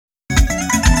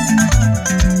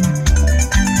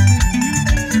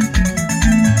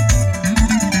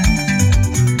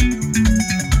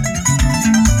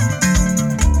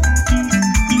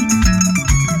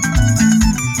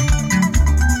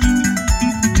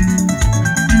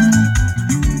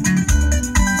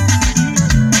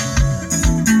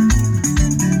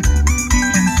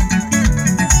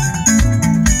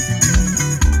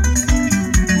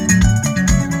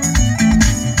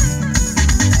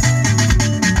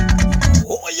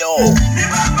Hoyo.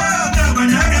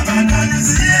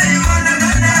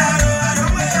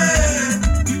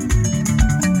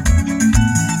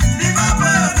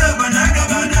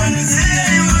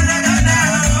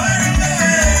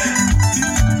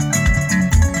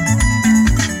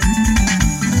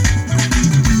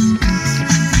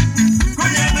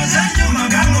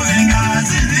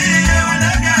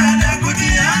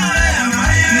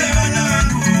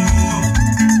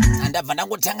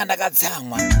 Ndangotanga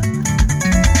ndakatsamwa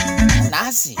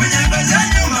nasi.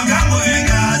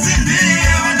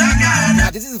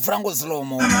 This is Franco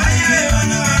Slomo.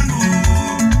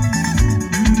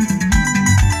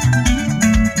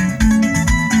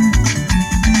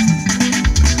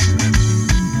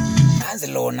 Hanzi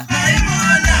lona.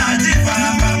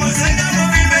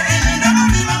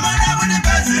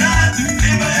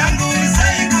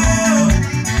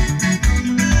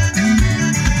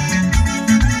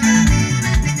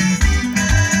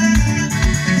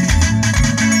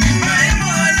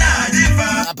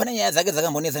 Zake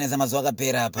zakambonesa nesa mazuwa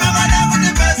akapera apa.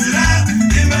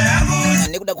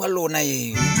 Nekuda kwalona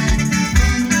yeyo.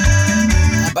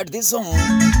 But this song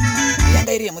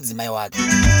yanga iri yemudzimai wake.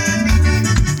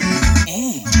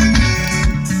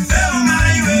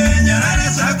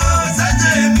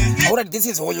 Alright, this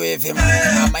is Hoyo FM.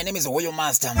 My name is Hoyo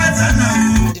Master.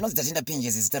 Ndinonzi Tatinda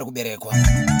Pinjes zitari kuberekwa.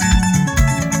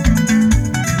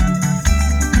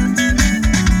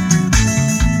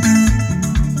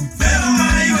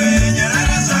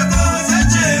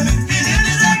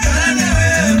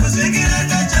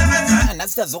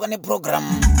 Sitazoka neprogram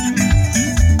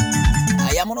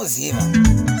yamunoziva.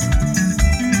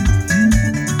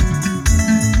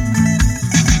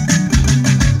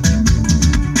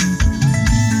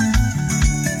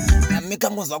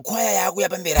 Mikangonzwa kwaya yako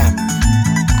yapembera.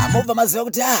 Amobva maziva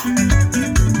kuti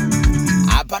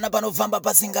hapana panofamba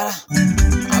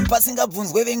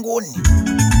pasingabvunzwe vengoni.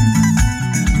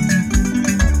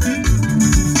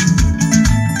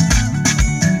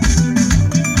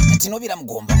 Tinovira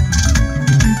mugomba.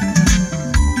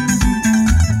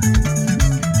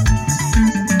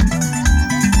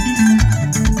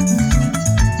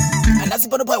 Anasi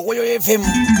pano pa Hoyo FM.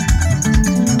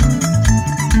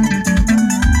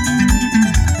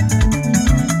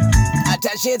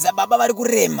 Atashedza baba vari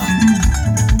kurema.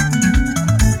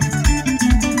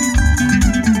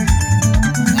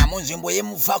 Namunzvimbo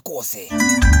yemufakose.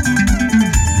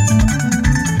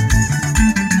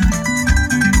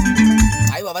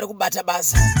 Aiwa vari kubata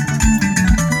basa.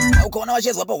 Ukaona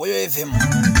vachezwa pa Hoyo FM.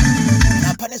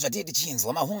 Napane zvatiti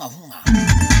chinzwa mahunga.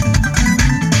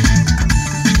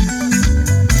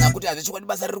 Nakuti hazvichokwadi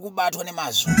basa riri kubatwa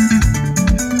nemazvo.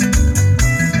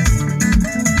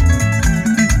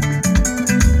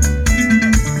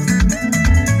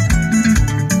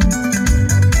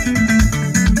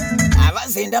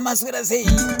 Havazenda maswera sei.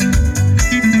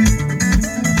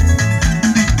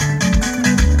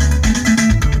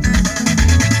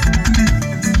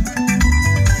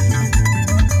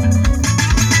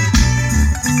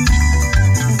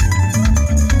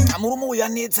 Murume uyu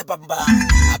anetsa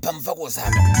pamufakose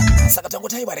apa. Saka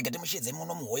tangotaiwa rega timushedze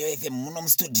muno muHoyo FM muno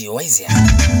mustudio waiziya.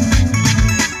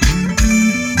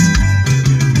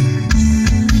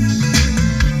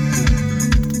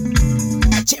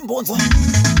 Chimbonzwa.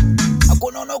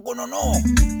 Gonono.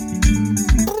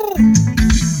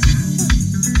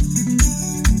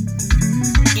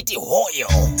 Iti Hoyo.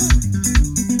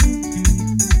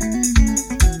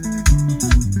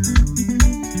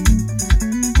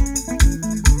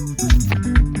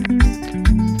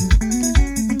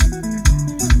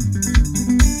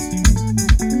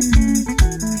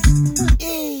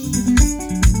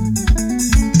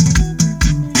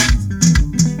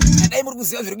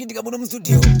 Kuziva zviri kuitika muno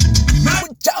mustudio.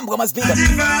 Kuchambwa maspika.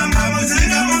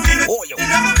 Hoyo.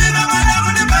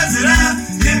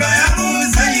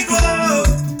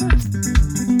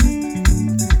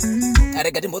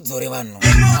 Arega timbodzore vanhu.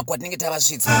 Kwatinenge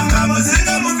tavasvitsa.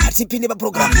 Atipinde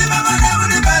paprogram.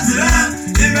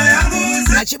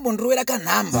 Achimbondirovera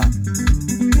kanhamba.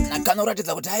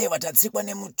 Nakanoratidza kuti aiwa tatsikwa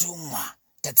nemutumwa.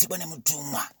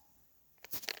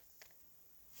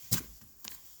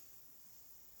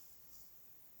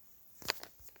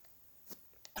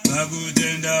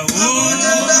 Agudenda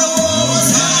Hosana.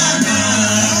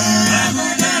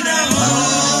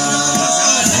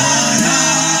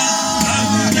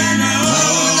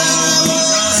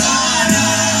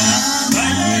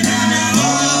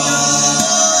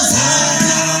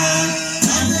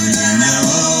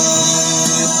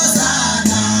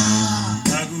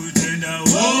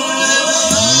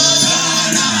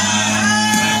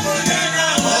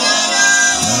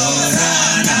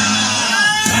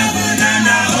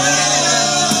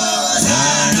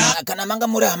 manga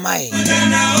muri amai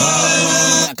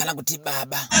kana kuti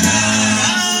baba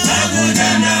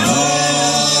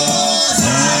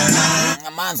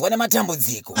manzwa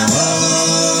nematambudziko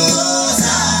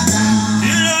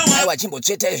aiwa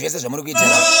chimbotsvetai zvese zvamuri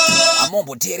kuita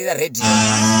amomboteerera redhiyo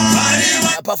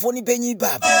pafoni penyu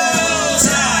ipapo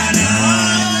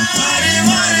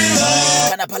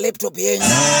kana palaptop yenyu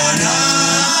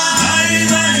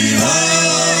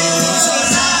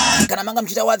kana manga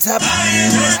muchita WhatsApp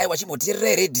aiwa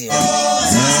chimboteerera redhiyo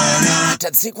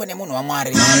tatsikwa nemunhu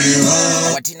waMwari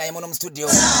watinaye muno mustudio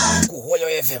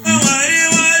kuHoyo FM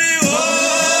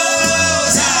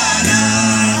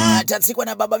tatsikwa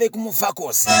nababa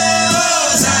vekumufakos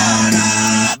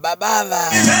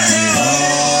babava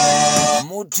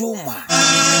mutumwa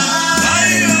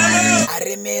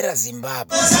aremera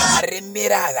Zimbabwe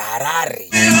aremera Harare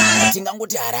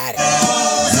tingangoti Harare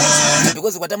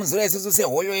because kwatamuzura isusu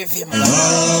seHoyo FM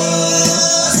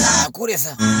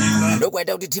akuresa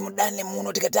ndokwaita kuti timudane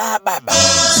muno tikati baba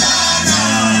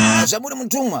zvamuri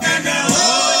mutumwa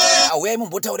auya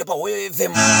mumbotaure paHoyo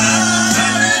FM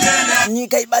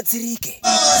nyika ibatsirike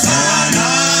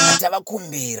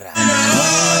tavakumbira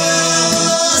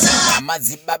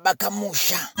madzibaba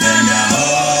kamusha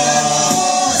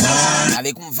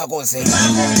ave kumufakose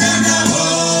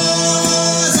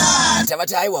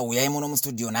tavati aiwa uyai muno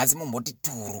mustudio nhasi mumboti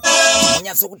turu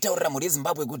munyatso kutaurira muri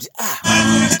Zimbabwe kuti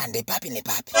andepapi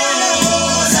nepapi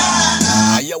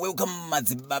welcome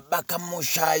madzibaba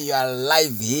kamusha, you are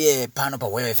live here pano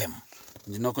paHoyo FM.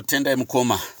 Ndinokutendai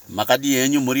mukoma makadi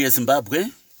yenyu muri yeZimbabwe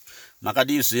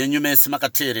makadi zvenyu mese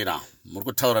makateerera muri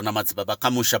kutaura namadzibaba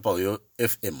kamusha paHoyo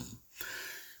FM.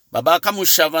 Baba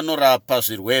kamusha vanorapa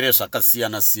zvirwere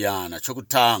zvakasiyana siyana.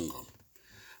 Chokutanga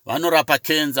vanorapa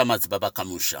kenza madzibaba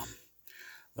kamusha,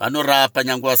 vanorapa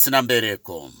nyangwe vasina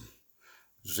mbereko,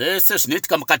 zvese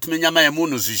zvinoitika mukati menyama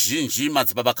yemunhu zvizhinji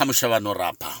madzibaba kamusha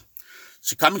vanorapa.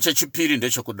 Chikamu chechipiri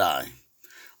ndechokudai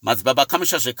madzibaba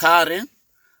kamusha zvekare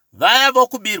vaya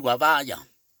vokubirwa vaya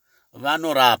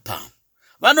vanorapa,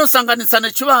 vanosanganisa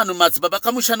nechivanhu madzibaba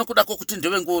kamusha nokuda kwokuti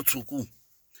ndeve nguo tsvuku.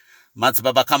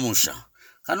 Madzibaba kamusha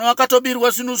kana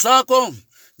wakatobirwa zvinhu zvako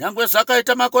nyangwe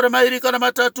zvakaita makore 2 kana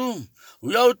 3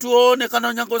 uya utione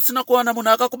kana nyangwe usina kuwana munhu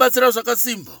akakubatsira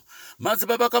zvakasimba,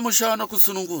 madzibaba kamusha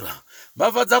vanokusunungura.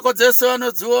 Mbavha dzako dzese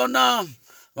vanodziona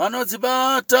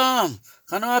vanodzibata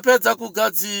kana wapedza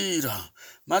kugadzira.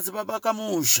 Madzibaba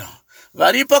kamusha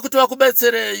varipo kuti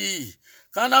vakubetserei.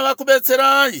 Kana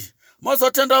vakubetserai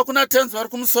mozotendawo kuna tenzi vari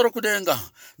kumusoro kudenga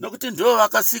nokuti ndivo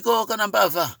vakasikawo kana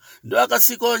mbavha ndivo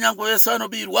vakasikawo nyangwe wese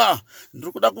vanobirwa.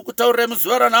 Ndiri kuda kukutaurira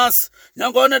muzuva ranhasi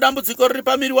nyangwe une dambudziko riri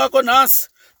pamiri wako nhasi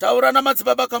taura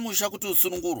namadzibaba kamusha kuti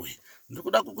usunungurwe. Ndiri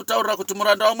kuda kukutaurira kuti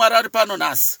muranda waMwari ari pano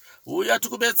nhasi uya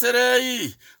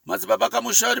tikubetserei. Madzibaba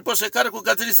kamusha aripo zvekare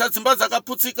kugadzirisa dzimba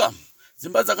dzakaputsika.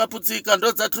 Dzimba dzakaputsika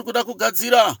ndo dzatiri kuda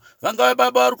kugadzira. Vangava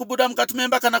baba vari kubuda mukati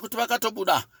memba kana kuti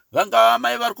vakatobuda, vangava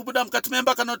mai vari kubuda mukati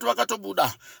memba kana kuti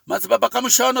vakatobuda. Madzibaba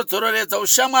kamusha vanodzororedza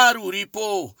ushamwari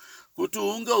huripo kuti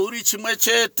hunge huri chimwe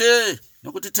chete,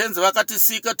 nokuti tenzi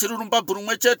vakatisika tiri rumbabvu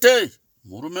rumwe chete,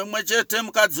 murume mumwe chete,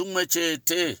 mukadzi mumwe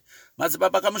chete.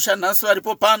 Madzibaba kamusha nhasi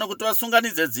varipo pano kuti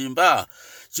vasunganidze dzimba.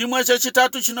 Chimwe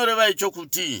chechitatu chinoreva icho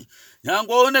kuti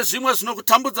nyangwe une zvimwe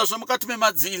zvinokutambudza zvomukati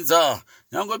memadzinza,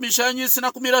 nyangwe misha yenyu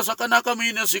isina kumira zvakanaka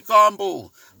muine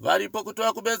zvikambo, varipo kuti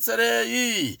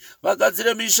vakubetserei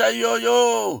vagadzire misha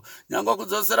iyoyo, nyangwe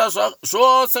kudzosera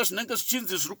zvose zvinenge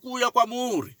zvichinzi zviri kuuya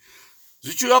kwamuri,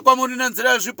 zvichiuya kwamuri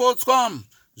nenzira yezvipotswa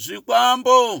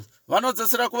zvikwambo,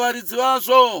 vanodzosera kuvaridzi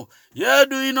vazvo.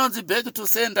 Yedu inonzi back to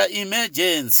sender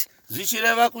emergency,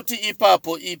 zvichireva kuti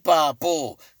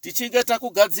ipapo tichinge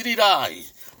takugadzirirai.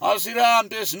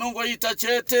 Hazvirambe zvinongoita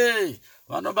chete,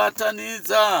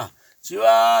 vanobatanidza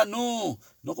chivanhu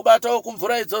nokubatawo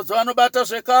kumvura idzodzo vanobata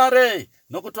zvekare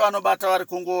nokuti vanobata vari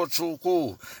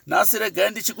kungotsvuku. Nhasi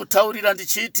regai ndichikutaurira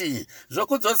ndichiti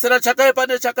zvokudzosera chakaipa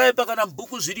nechakaipa kana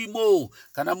mubhuku zvirimo,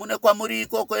 kana mune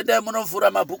kwamuriko kuendai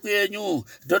munovhura mabhuku enyu.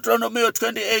 Deuteronomy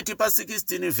 28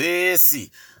 pa16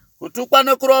 vhesi. Kutukwa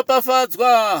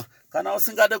nekuropafadzwa kana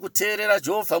usingade kuteerera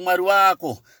Jehovha Mwari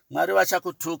wako, Mwari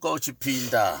vachakutuka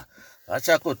uchipinda,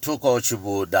 vachakutuka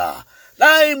uchibuda.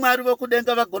 Dai Mwari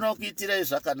vokudenga vagona kuitirai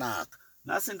zvakanaka.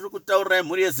 Nhasi ndiri kutaurirai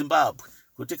mhuri yeZimbabwe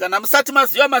kuti kana musati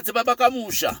maziva madzibaba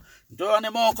kamusha ndova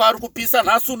nemaoko ari kupisa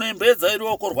nhasi unoembedza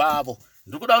ruoko rwavo.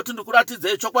 Ndiri kuda kuti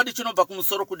ndikuratidzei chokwadi chinobva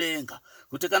kumusoro kudenga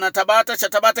kuti kana tabata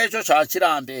chatabata icho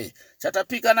hachirambe,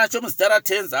 chatapika nacho muzita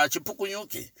raTenzi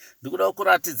hachipukunyuke. Ndiri kuda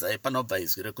kukuratidzai panobva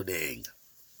izwi rekudenga.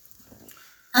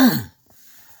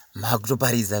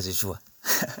 Makutoparidza zvishuwa.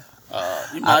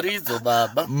 Imaridzo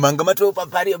baba. Manga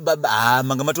matopapari baba.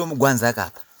 Manga matomugwanza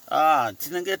akapa.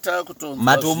 tinenge takutonzwa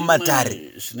Matombo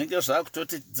matare. zvinenge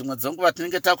zvakutoti dzimwe dzenguva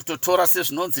tinenge takutotora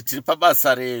sezvinonzi tiri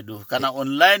pabasa redu kana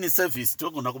online service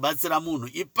togona kubatsira munhu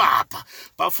ipapa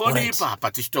pafoni Alright.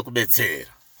 ipapa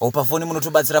tichitokubetsera. Pafoni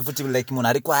munotobatsira futi like munhu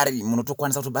ari kwaari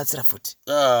munotokwanisa kutobatsira futi.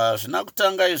 Zvina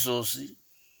kutanga izvozvi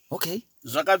Okay.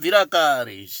 zvakabvira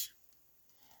kare izvi.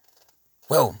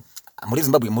 Well, muri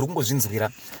Zimbabwe muri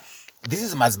kungozvinzwira. This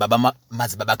is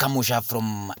Madzibaba Kamusha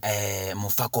from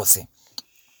Mufakose.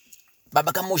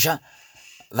 Baba Kamusha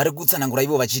vari kutsanangura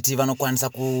ivo vachiti vanokwanisa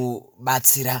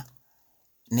kubatsira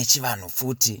nechivanhu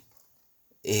futi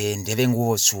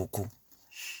ndevenguo tsvuku.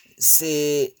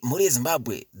 Se muri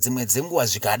Zimbabwe dzimwe dzenguva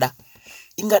zvikada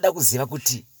ingada kuziva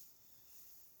kuti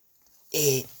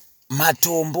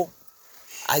matombo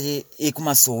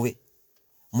ekumasowe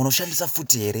munoshandisa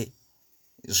futi here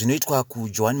zvinoitwa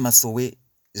kuJohani Masowe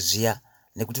zviya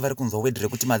nekuti vari kunzwa wedhi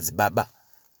rekuti madzibaba.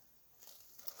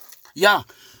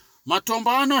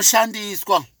 Matombo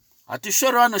anoshandiswa,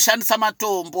 hatishori vanoshandisa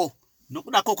matombo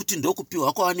nokuda kwokuti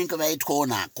ndokupiwa kwavanenge vaitwawo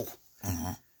nako.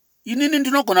 Inini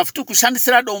ndinogona futi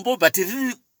kushandisira dombo but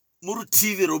riri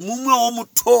murutivi romumwewo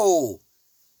mutoo.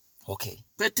 Okay.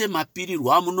 Kwete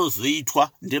mapirirwo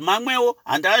amunozoitwa ndemamwewo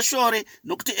handashore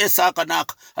nokuti ese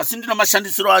akanaka asi ndina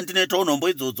mashandisiro andinoitawo nhombo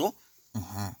idzodzo.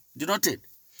 Ndinotenda.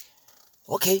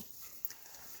 Okay.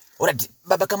 Alright,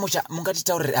 Baba Kamusha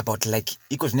mungatitaurire about like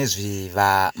iko zvinezvi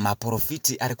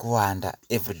maprofiti ari kuwanda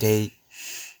everyday.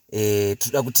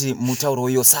 Toda kuti mutauro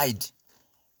your side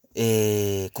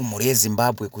kumhuri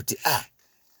yeZimbabwe kuti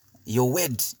your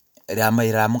word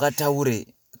ramungataure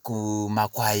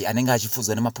kumakwai anenge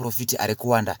achifudzwa nemaprofiti ari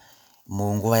kuwanda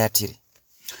munguva yatiri.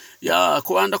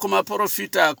 Kuwanda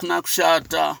kwemaprofiti hakuna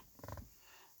kushata.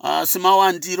 Asi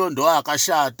mawandiro ndo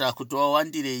akashata kuti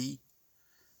wawandirei.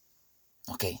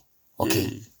 Okay.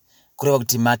 Kureva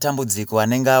kuti matambudziko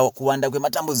anenge kuwanda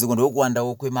kwematambudziko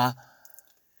ndokuwandawo kuwanda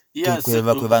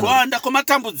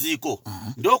kwematambudziko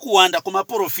ndokuwanda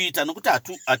kwemaprofita nokuti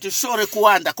hatishore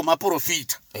kuwanda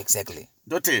kwemaprofita. Exactly.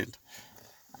 Ndotenda.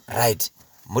 Right.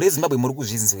 Muri Zimbabwe muri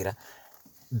kuzvinzwira.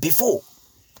 Before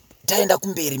taenda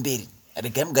kumberi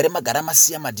regai mugare magara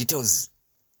masiya madetails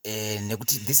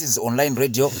nekuti this is online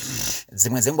radio.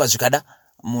 Dzimwe dzenguva zvikada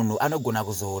munhu anogona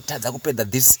kuzotadza kupedza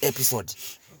this episode.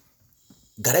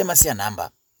 Garai masiya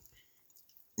nhamba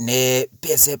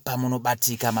nepese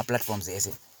pamunobatika maplatforms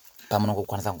ese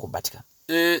pamunongokwanisa kubatika.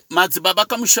 Madzibaba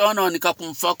Kamusha vanowanika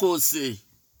kuMufakose.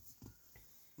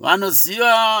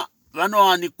 Vanoziva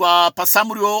vanowanikwa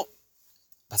paSamurio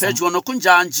pedyo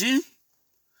nokuNjanji.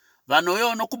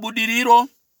 Vanouyawo nokuBudiriro.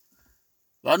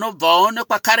 Vanobvawo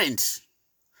nekwaCurrent.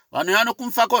 Vanouya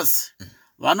nokuMufakose.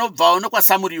 Vanobvawo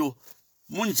nekwaSamurio.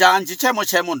 Munjanji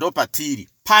chaimo ndo patiri.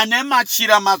 Pane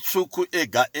machira matsvuku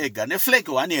ega neflag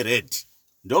 1 red.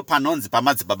 Ndo panonzi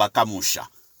paMadzibaba Kamusha.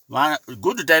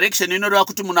 Good direction inoreva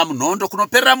kuti muna munondo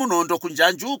kunoperera munondo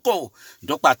kunjanji uko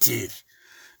ndo kwatiri.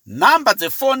 Namba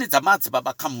dzefoni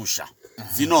dzaMadzibaba Kamusha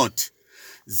dzinoti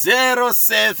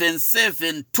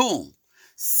 0772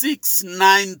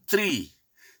 693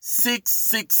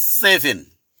 667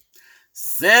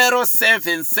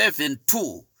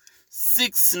 0772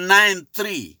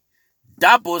 693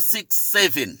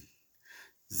 667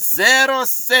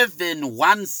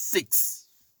 0716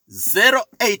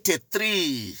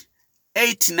 083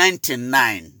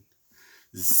 899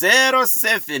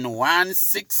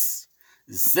 0716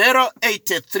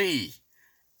 083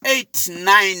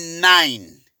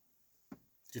 899.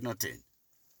 Tinotenda.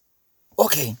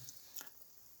 Okay.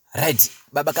 Right.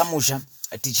 Baba Kamusha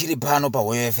tichiri pano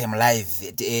paHoyo FM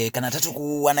live. Kana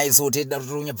tatokuwana iso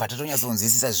tedatonya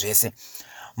tonyatsonzwisisa zvese.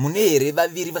 Mune here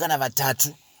vaviri kana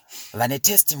vatatu vane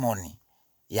testimony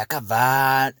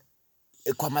yakabva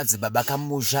kwaMadzibaba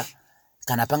Kamusha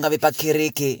kana pangave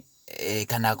pakereke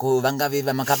kana vangave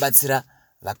vamakabatsira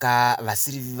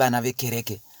vasiri vana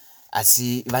vekereke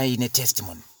asi vaine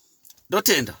testimony.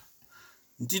 Ndotenda.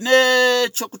 Ndine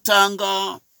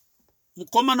chokutanga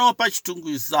mukomana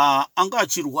wapachitungwiza anga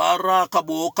achirwara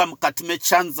akaboka mukati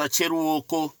mechanza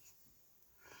cheruoko.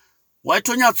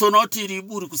 Waitonyatsoona kuti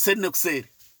riburi kuseri nekuseri.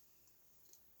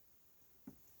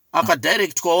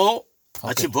 Akadirectwawo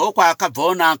achibvawo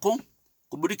kwaakabvawo nako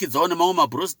kubudikidzawo nemamwe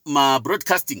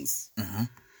mabroadcastings.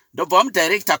 Ndobva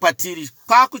vamudirecta kwatiri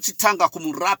kwakuchitanga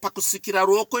kumurapa kusvikira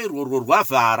ruoko irworwo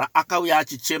rwavhara. Akauya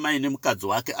achichema ine mukadzi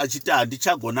wake achiti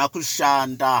handichagona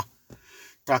kushanda.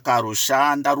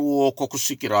 Takarushanda ruoko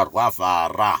kusvikira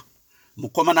rwavhara.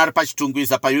 Mukomana ari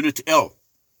pachitungwiza paunit L.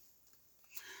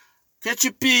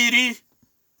 Kechipiri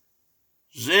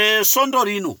zvesvondo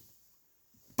rino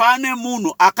pane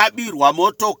munhu akabirwa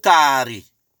motokari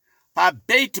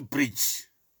paBait Bridge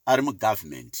ari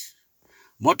mugovernment.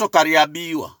 Motokari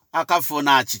yabiwa,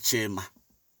 akafona achichema.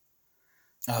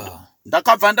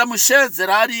 Ndakabva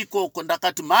ndamushedzera ari ikoko,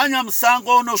 ndakati mhanya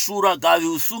musango unoshura gavi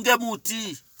usunge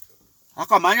muti.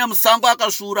 Akamhanya musango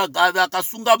akashura gavi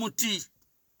akasunga muti.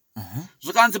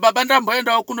 Zvikanzi baba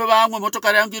ndamboendawo kuno vamwe,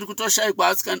 motokari yangu iri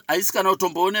kutoshayikwa haisi kana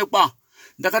kutomboonekwa.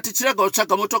 Ndakati chirega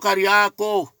utsvaga motokari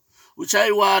yako,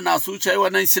 uchaiwana, asi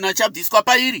uchaiwana isina chabviswa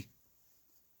pairi.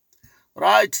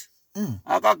 Right.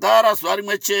 Akagara zuva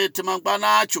rimwe chete,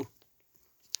 mangwana acho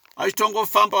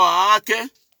achitongofamba hake.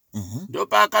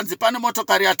 Ndopakanzi pane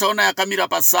motokari yataona yakamira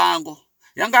pasango.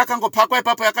 Yanga akangopakwa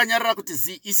ipapo yakanyarara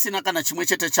kuti isina kana chimwe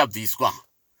chete chabviswa.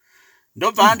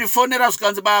 Ndobva andifonera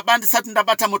zvikanzi baba ndisati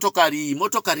ndabata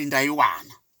motokari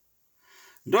ndaiwana.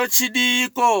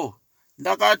 Ndochidiko?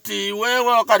 Ndakati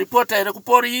wewe wakaripota here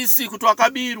kupolisi kuti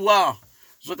wakabirwa?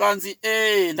 Zvikanzi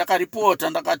ndakaripota.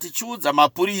 Ndakati chiudza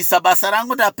mapurisa, basa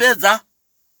rangu ndapedza.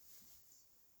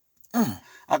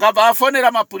 Akabva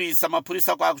afonera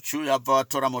mapurisa kwakuchiuya, abva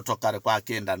watora motokari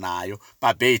kwakuenda nayo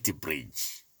paBeit Bridge.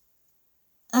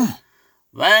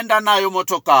 Vaenda nayo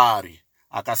motokari,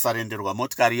 akasarenderwa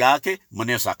motokari yake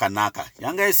mune zvakanaka.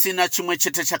 Yanga isina chimwe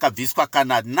chete chakabviswa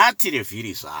kana nati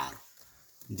revhiri zvaro.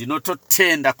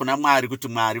 Ndinototenda kuna Mwari kuti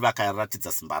Mwari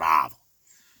vakaratidza simba ravo.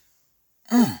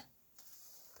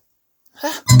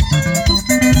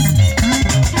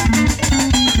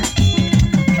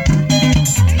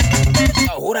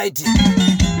 Alright.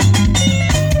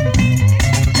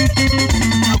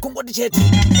 Akungoti chete.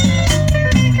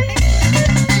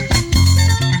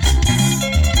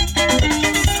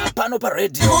 Pano pa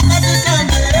radio.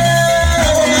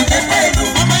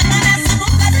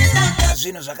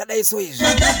 Zvinhu zvakadai so izvi.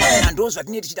 Ndo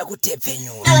zvatineti tichida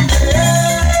kutepfenyura.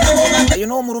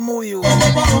 Murume uyu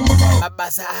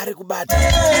mabasa ari kubata.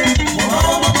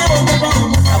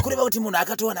 Akureva kuti munhu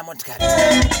akatowana motikari.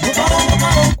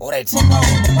 Alright.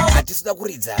 Hatisuda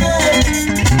kuridza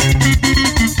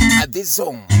this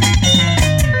song.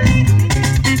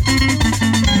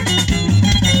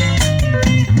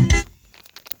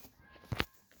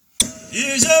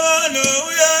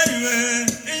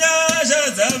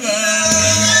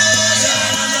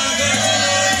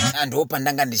 Ndopa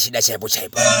ndanga ndichida chaipo.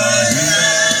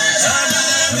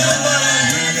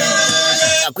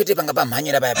 Akwete panga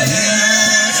pamhanyira paya.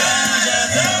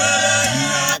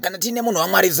 Kana tine munhu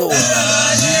waMwari zo.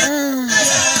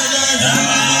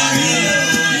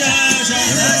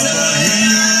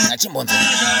 Achimbonza.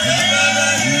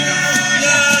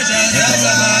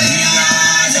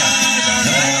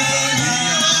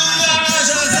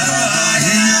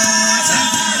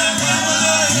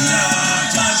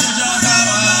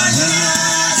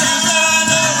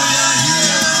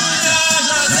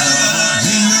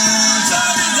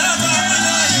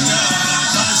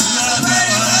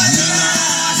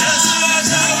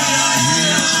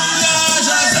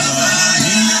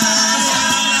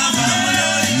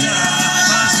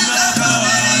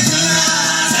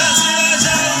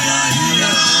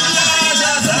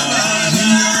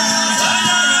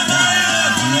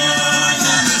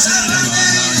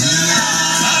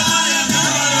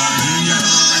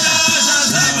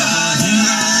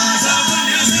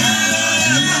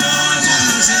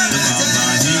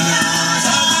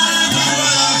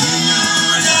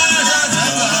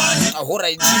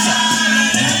 Alright.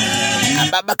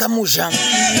 Baba Kamusha.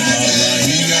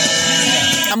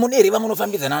 Amuneri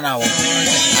vamunofambidzana nawo.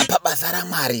 Apa basa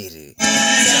raMwari iri.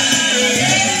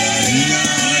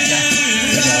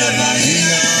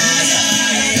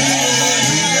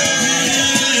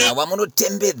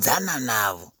 Vamunotembedzana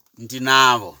navo.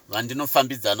 Ndinavo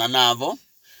vandinofambidzana navo.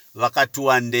 Vakati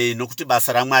wandei nokuti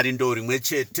basa raMwari ndo rimwe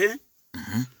chete.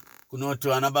 Kunoti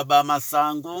vana baba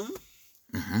Masango,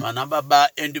 vana baba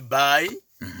Endibai,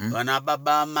 vana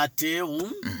baba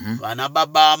Mateu, vana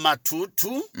baba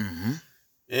Matutu,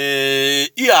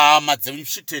 ihama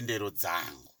dzechitendero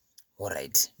dzangu.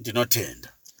 Alright. Ndinotenda.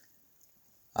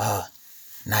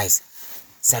 Nice.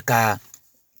 Saka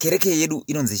kereke yedu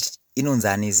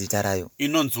inonzani zita rayo?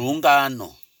 Inonzi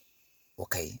Ungano.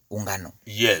 Okay, Ungano.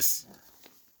 Yes.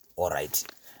 Alright.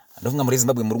 Ndofunga muri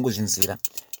Zimbabwe muri kuzvinzwira.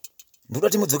 Ndoda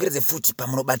kuti mudzokeredze futi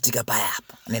pamunobatika paya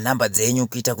apa nenhamba dzenyu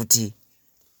kuita kuti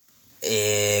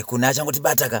kuna achangoti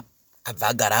bataka abva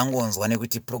agara angonzwa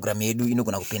nekuti program yedu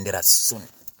inogona kupendera soon.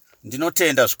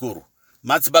 Ndinotenda zvikuru.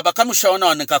 Madzibaba Kamusha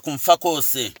waoneka kumfa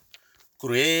kwose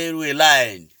kurerwe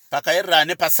line pakaerera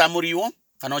nepasamuriwo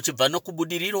kana uchibva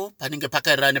nokubudiriro panenge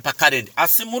pakaerera nepakarendi.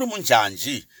 Asi muri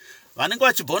munjanji vanenge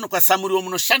vachibva kwasamuriwo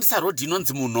munoshandisa rodhi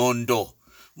inonzi munondo.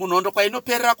 Munondo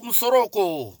kwainoperera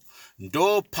kumusoroko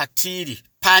ndo patiri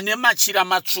pane machira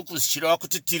matsvuku zichireva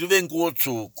kuti tiri venguwo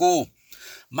tsvuku.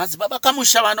 madzibaba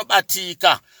kamusha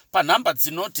vanobatika panhamba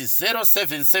dzinoti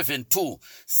 0772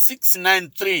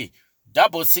 693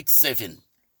 667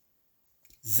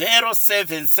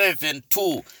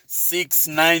 0772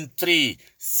 693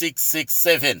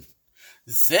 667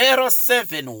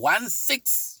 0716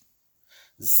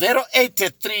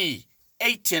 083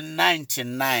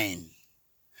 1899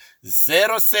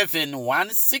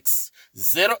 0716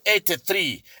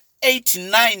 083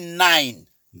 899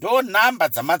 ndo nhamba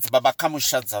dzamadzibaba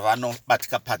kamusha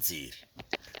dzavanobatika padziri.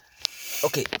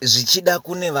 Okay, zvichida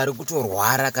kune vari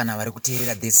kutorwara kana vari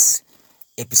kuteerera this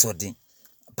episode,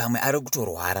 pamwe ari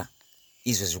kutorwara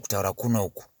izvo zviri kutaura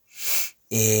kunoku,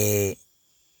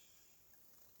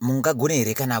 mungagone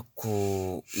here kana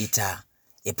kuita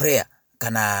prayer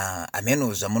kana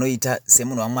ameno zvamunoita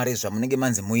semunhu waMwari zvamunenge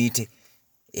manzi muite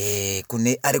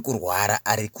kune ari kurwara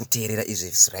ari kuteerera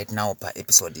izvi right now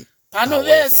paepisode. Pano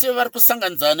vese vari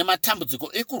kusanganidzana nematambudziko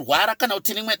ekurwara kana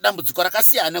kuti rimwe dambudziko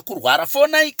rakasiyana nekurwara,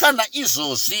 fonai kana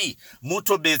izvozvi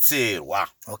mutobetserwa.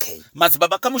 Okay.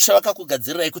 Madzibaba kamusha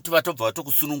vakakugadzirirai kuti vatobva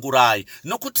vatokusunungurai,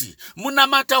 nokuti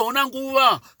munamata huna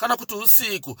nguva kana kuti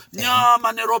usiku,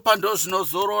 nyama neropa ndo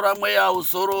zvinozorora, mweya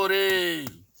uzorore.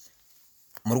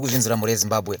 Muri kuzvinzira muri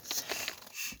Zimbabwe,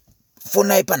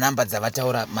 fonai panhamba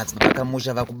dzavataura madzibaba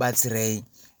kamusha vakubatsirei.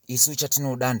 Isu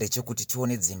chatinoda ndechekuti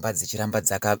tione dzimba dzichiramba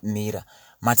dzakamira.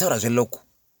 Mataura zveloku,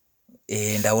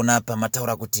 ndaona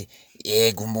pamataura kuti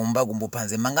gumbo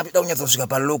panze, mangapida kunyatsosvika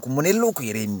paloku. Mune loku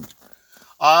here?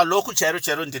 Loku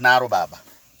chairo ndinaro baba.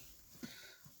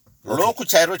 Okay. Loku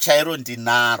chairo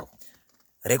ndinaro.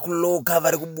 Rekuloka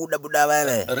vari kubuda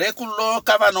vale.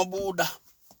 Rekuloka vanobuda.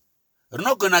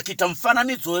 Rinogona kuita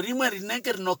mufananidzo rimwe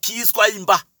rinenge rinokiswa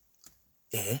imba.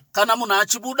 Kana munhu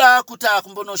achibuda kuti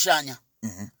akumbonoshanya.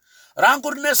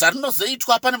 Rangu rine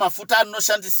zvarinozoitwa, pane mafuta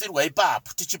anoshandisirwa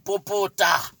ipapo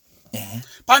tichipopota.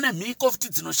 Pane mhiko futi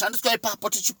dzinoshandiswa ipapo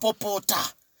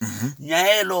tichipopota.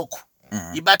 Nyaya yeloku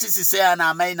ibatisise ana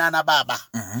amai nana baba.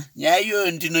 Nyaya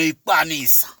iyoyo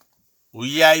ndinoikwanisa.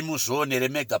 Uyai muzvionere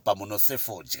mega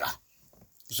pamunosefodya.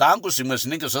 Zvangu zvimwe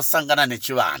zvinenge zvosangana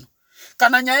nechivanhu.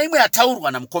 Kana nyaya imwe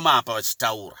yataurwa namukoma apa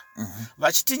vachitaura,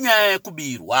 vachiti nyaya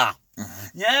yekubirwa.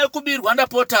 Nyaya yekubirwa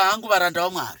ndapota hangu varanda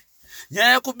vaMwari.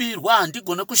 Nyaya yekubirwa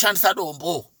handigone kushandisa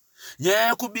dombo. Nyaya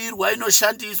yekubirwa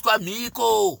inoshandiswa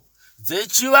mhiko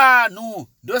dzechivanhu.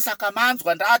 Ndosaka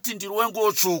manzwa ndati ndiri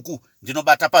wenguo tsvuku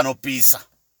ndinobata panopisa.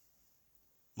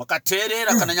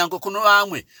 Mukateerera kana nyange kuno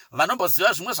vamwe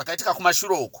vanomboziva zvimwe zvakaitika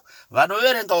kumashure uku,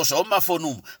 vanoverengawo zvavo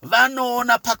mumafonumu,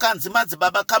 vanoona pakanzi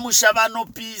madzibaba kamusha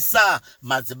vanopisa,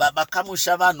 madzibaba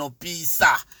kamusha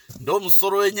vanopisa. Ndo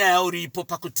musoro wenyaya uripo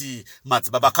pakuti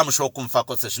madzibaba kamusha wokumfa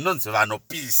kwose zvinonzi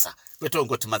vanopisa, kwete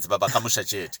ngoti madzibaba kamusha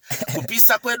chete.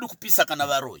 Kupisa kwedu kupisa kana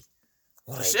varoi.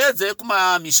 Shedze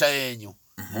kumamisha yenyu,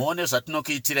 muone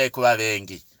zvatinokuitirai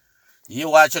kuvavengi. Iye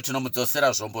wacho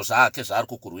tinomudzosera zvombo zvake zvaari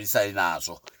kukurwisai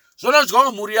nazvo.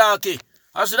 Zvonodyawo mhuri yake.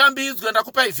 Hazvirambidzwe,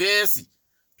 ndakupai vhesi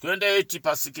 28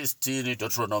 pa16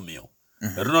 Deuteronomio.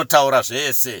 Rinotaura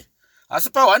zvese. Asi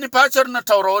pahwani pacho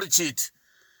rinotaurawo richiti,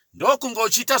 ndokunge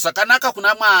uchiita zvakanaka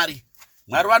kuna Mwari,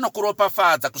 Mwari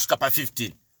vanokuropafadza kusvika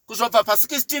pa15. Kuzobva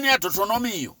pa16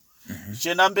 yaDeuteronomio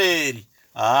chena mberi,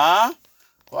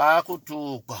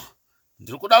 kwakutukwa.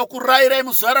 Ndiri kuda kurayirai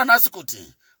muzuva ranhasi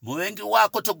kuti muvengi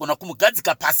wako togona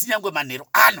kumugadzika pasi nyangwe manheru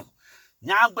ano.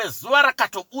 Nyangwe zuva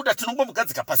rakatobuda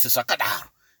tinongomugadzika pasi zvakadaro.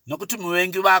 Nokuti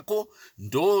muvengi wako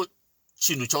ndo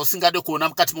chinhu chausingade kuona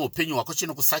mukati meupenyu hwako,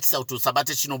 chinokusakisa kuti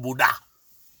usabate chinobuda.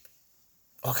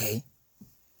 Okay.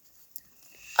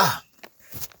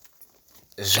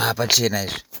 Zvapachena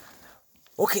izvi.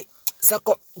 Okay,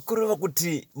 saka kureva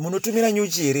kuti munotumira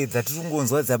nyuchi here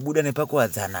dzatiringonzwa dzabuda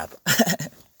nepakuwadzana apa?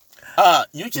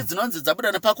 Nyuchi dzinonzi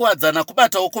dzabuda nepakuwadzana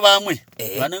kubatawo kuvamwe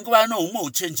vanenge vano humwe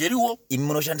uchenjeriwo. Imi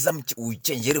munoshandisa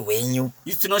uchenjeri hwenyu.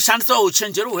 Isi tinoshandisa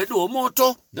uchenjeri hwedu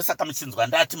hwomoto. Ndosaka muchinzwa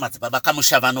ndati madzibaba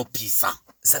kamusha vanopisa.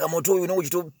 Saka moto uyu unenge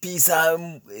uchitopisa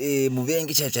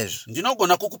muvengi chaizvo.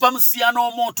 Ndinogona kukupa musiyano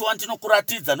womoto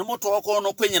wandinokuratidza nemoto wako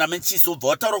unokwenyera mechiso, ubva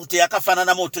wataura kuti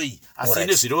yakafanana moto iyi, asi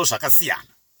ine zvirevo zvakasiyana.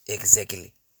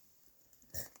 Exactly.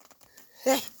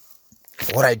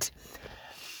 Alright.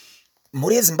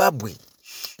 Muri yeZimbabwe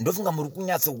ndofunga muri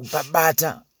kunyatso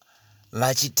kupabata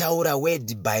vachitaura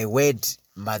word by word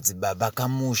madzibaba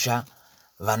kamusha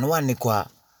vanowanikwa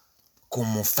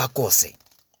kumufakose.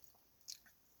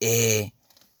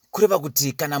 Kureva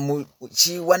kuti kana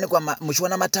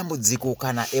muchiwana matambudziko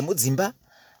kana emudzimba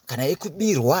kana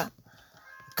ekubirwa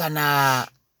kana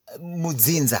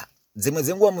mudzinza, dzimwe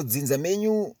dzenguva mudzinza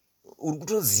menyu uri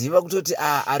kutoziva kutoti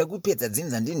ari kupedza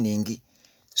dzinza ndinhingi,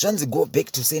 zvanzi go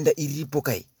back to sender iripo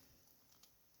kai.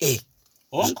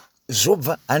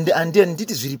 zvobva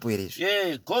handiti zviripo here izvi.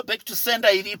 Yeah, go back to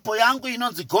sender iripo yangu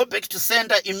inonzi go back to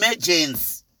sender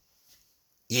emergency.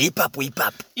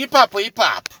 Ipapo.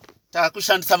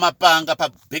 Takushandisa mapanga pa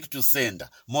back to sender.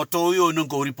 Moto uyo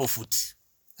unonge uripo futi.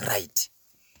 Right.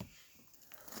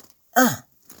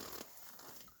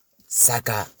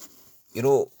 Saka,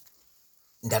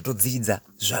 ndatodzidza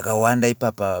zvakawanda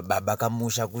ipapa baba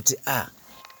Kamusha kuti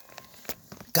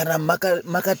kana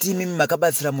makati imimi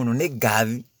makabatsira munhu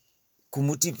negavi,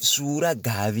 kumuti svuura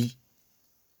gavi,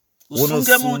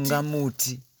 wonosunga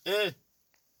muti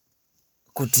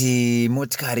kuti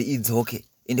motikari idzoke,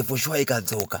 ende for sure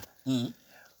ikadzoka.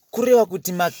 Kureva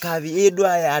kuti makavi edu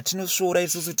aya atinosvuura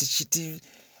isusu tichiti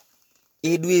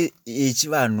edu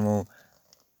echivanhu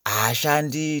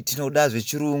haashandi, tinoda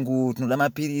zvechirungu, tinoda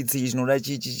mapiritsi, tinoda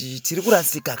chichi, tiri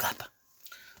kurasika kapa.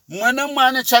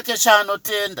 Mwana chake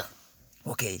chaanotenda.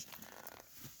 Okay.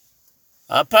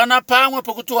 Hapana pamwe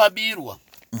pokuti wabirwa.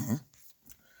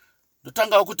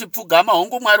 Ndotanga kuti pfugama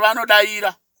hongu Mwari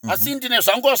vanodaira. Asi ndine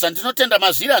zvangoza ndinotenda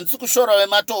mazviri, handisi kushora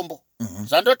wematombo.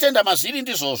 Zvandotenda mazviri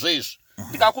ndizvozvo izvi.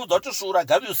 Ndikakuudza kuti svuura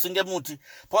gavi usunge muti.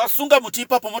 Pawasunga muti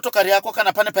ipapo motokari yako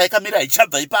kana pane paikamira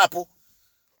ichabva ipapo.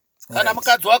 Kana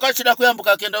mukadzi wako achida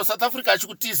kuyambuka kuenda kuSouth Africa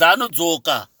achikutiza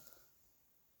anodzoka.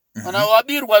 Kana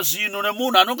wabirwa zvinhu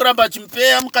nemunhu anongoramba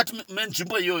achimupeya mukati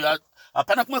menzvimbo iyoyo,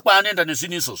 hapana kumwe kwaanoenda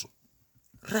nezvinhu izvozvo.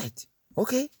 Right.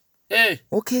 Okay.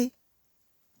 Okay.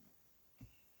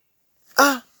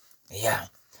 Yeah.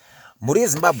 Muri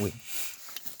Zimbabwe.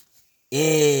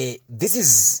 This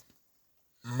is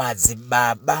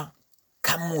Madzibaba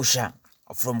Kamusha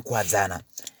from Kwadzana.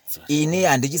 Ini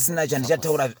handichisina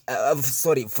chandicataura,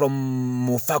 from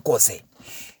Mufakose.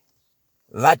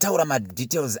 Vataura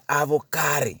madetails avo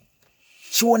kare.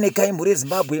 Chionekai muri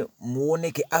Zimbabwe,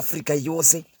 muoneke Africa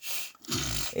yose.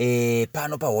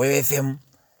 Pano pa WFM.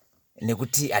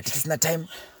 Nekuti hatichisina time.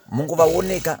 Mungu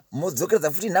vaoneka,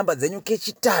 modzokeredza futi namba dzenyu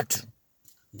kechitatu.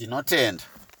 Ndinotenda.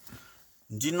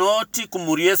 Ndinoti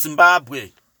kumhuri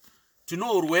yeZimbabwe,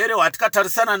 tino urwere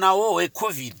hwatikatarisana nawo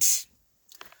hweCovid.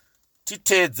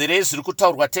 Titeedzerei zviri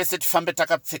kutaurwa tese, tifambe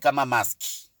takapfeka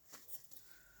mamaski.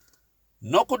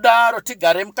 Nokudaro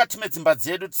tigare mukati medzimba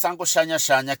dzedu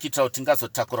tisangoshanya kuitira kuti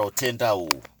tingazotakura utenda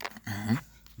uhu.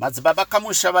 Madzibaba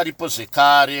Kamusha varipo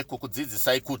zvekare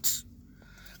kukudzidzisai kuti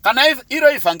kana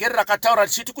iro ivhangeri rakataura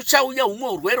richiti kuchauya humwe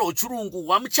urwere hwechirungu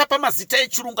hwamuchapa mazita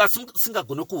echirungu asi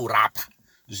musingagone kuhurapa,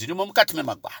 zvirimo mukati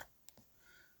memagwaro.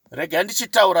 Regai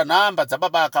ndichitaura nhamba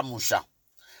dzababa Kamusha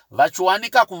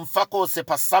vachiwanika kuMufakose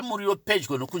paSamurio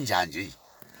pedyo nokunjanje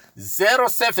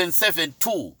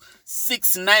 0772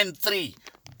 693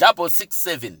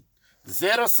 667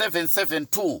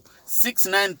 0772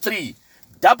 693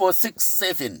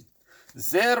 667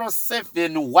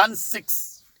 0716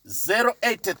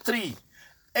 083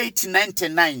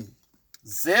 899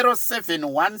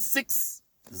 0716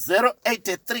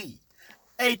 083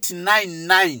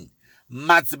 899.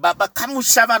 Madzibaba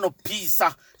Kamusha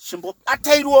vanopisa.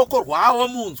 Chimbobatai ruoko rwavo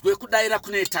munzwe kudaira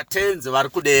kunoita tenzi vari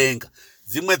kudenga.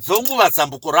 Dzimwe dzonguva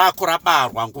zambuko rako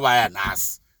rabarwa nguva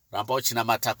yanhasi. Ramba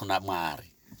uchinamata kuna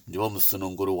Mwari. Ndiwo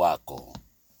musununguri wako.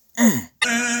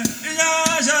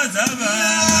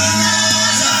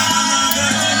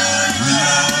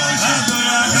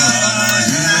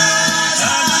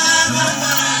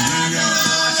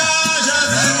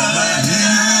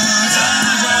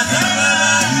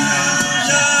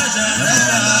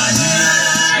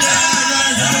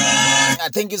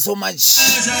 Thank you so much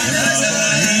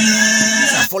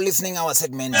for listening our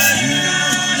segment.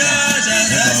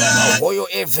 Hoyo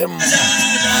FM,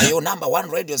 your number one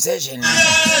radio station.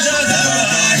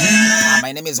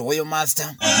 My name is Hoyo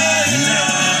Master.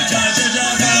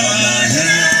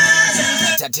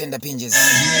 Tatenda pinches.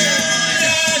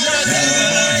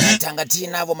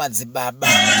 Tangatina vo madzibaba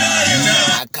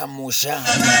Kamusha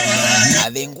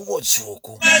avenguko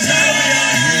tsvuku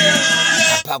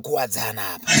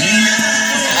pakuwadzana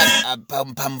apa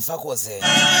paMufakose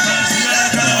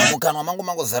mukanwa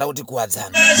mangu zara kuti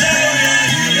kuwadzana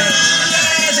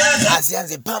asi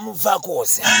yanze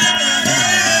paMufakose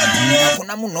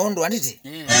hakuna munhondo handiti.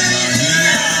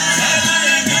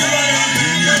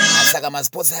 Saka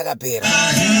masports akapera,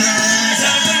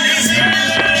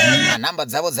 namba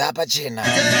dzavo dzaapachena.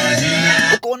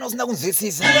 Ukaona usina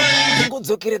kunzwisisa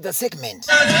kungodzokeredza segment,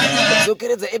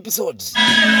 kudzokeredza episode.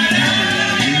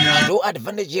 Ndo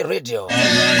advantage yeRadio,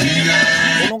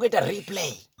 unongoita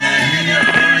replay.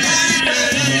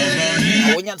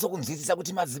 Aunyatso kunzwisisa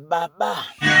kuti madzibaba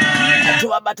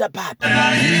atovabata papi,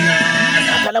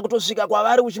 kana kutosvika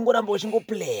kwavari uchingoramba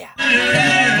uchingoplaya.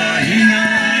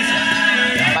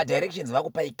 Directions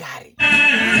vakupa ikare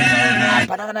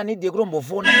hapana kana need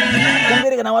yekutombofona.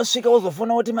 Kamberi kana wasvika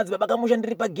wozofona kuti madzibaba Kamusha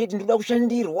ndiri pagate ndinoda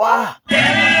kushandirwa.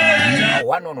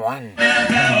 1 on 1.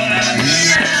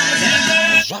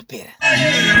 Zvapera.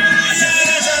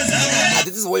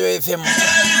 This is Woyo FM.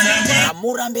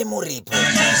 Amurambe muripo.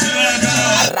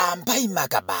 Rambai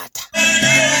makabata.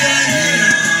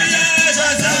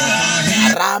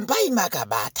 Rambai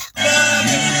makabata.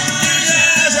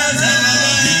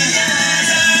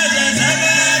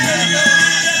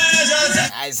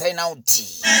 I say now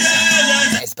tea.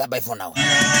 Nice, bye-bye for now.